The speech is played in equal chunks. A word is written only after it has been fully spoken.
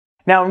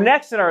Now,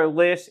 next on our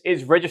list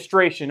is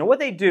registration. And what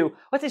they do,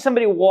 let's say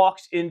somebody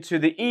walks into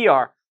the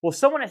ER. Well,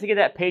 someone has to get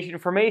that patient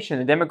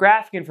information, the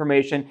demographic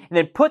information, and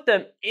then put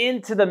them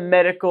into the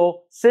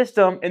medical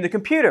system in the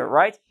computer,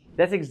 right?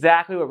 That's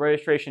exactly what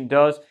registration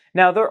does.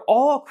 Now, they're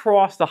all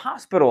across the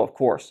hospital, of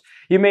course.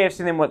 You may have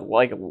seen them with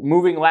like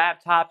moving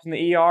laptops in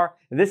the ER.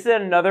 This is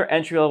another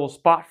entry-level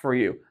spot for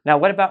you. Now,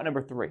 what about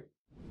number 3?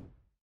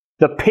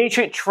 The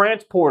patient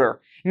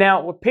transporter.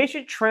 Now, what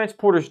patient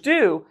transporters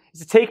do is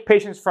to take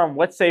patients from,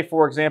 let's say,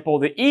 for example,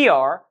 the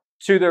ER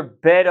to their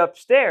bed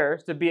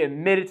upstairs to be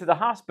admitted to the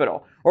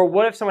hospital. Or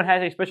what if someone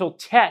has a special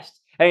test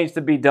that needs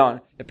to be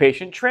done? The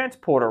patient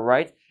transporter,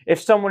 right? If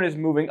someone is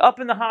moving up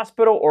in the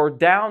hospital or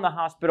down the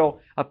hospital,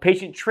 a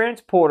patient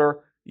transporter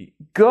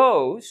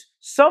goes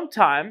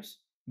sometimes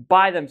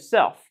by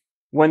themselves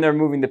when they're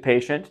moving the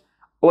patient,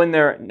 when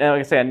they're, like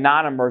I say, a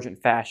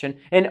non-emergent fashion.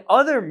 In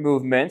other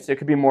movements, it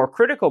could be more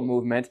critical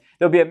movements,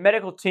 there'll be a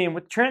medical team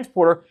with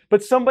transporter,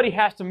 but somebody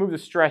has to move the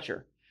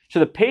stretcher. So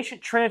the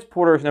patient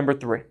transporter is number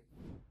 3.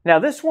 Now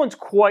this one's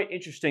quite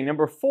interesting.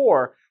 Number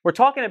 4, we're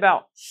talking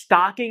about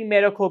stocking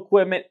medical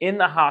equipment in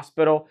the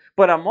hospital,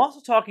 but I'm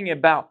also talking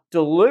about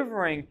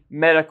delivering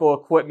medical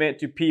equipment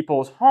to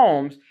people's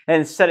homes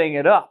and setting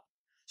it up.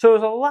 So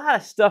there's a lot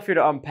of stuff here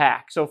to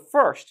unpack. So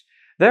first,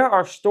 there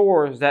are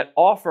stores that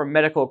offer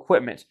medical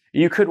equipment.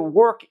 You could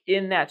work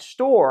in that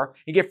store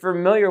and get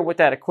familiar with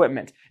that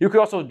equipment. You could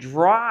also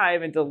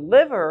drive and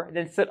deliver and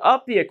then set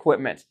up the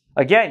equipment.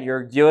 Again,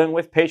 you're dealing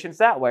with patients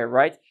that way,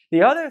 right?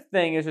 The other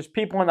thing is there's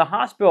people in the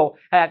hospital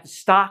that have to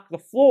stock the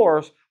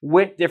floors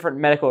with different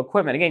medical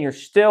equipment. Again, you're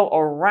still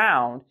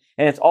around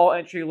and it's all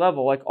entry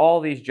level like all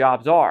these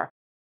jobs are.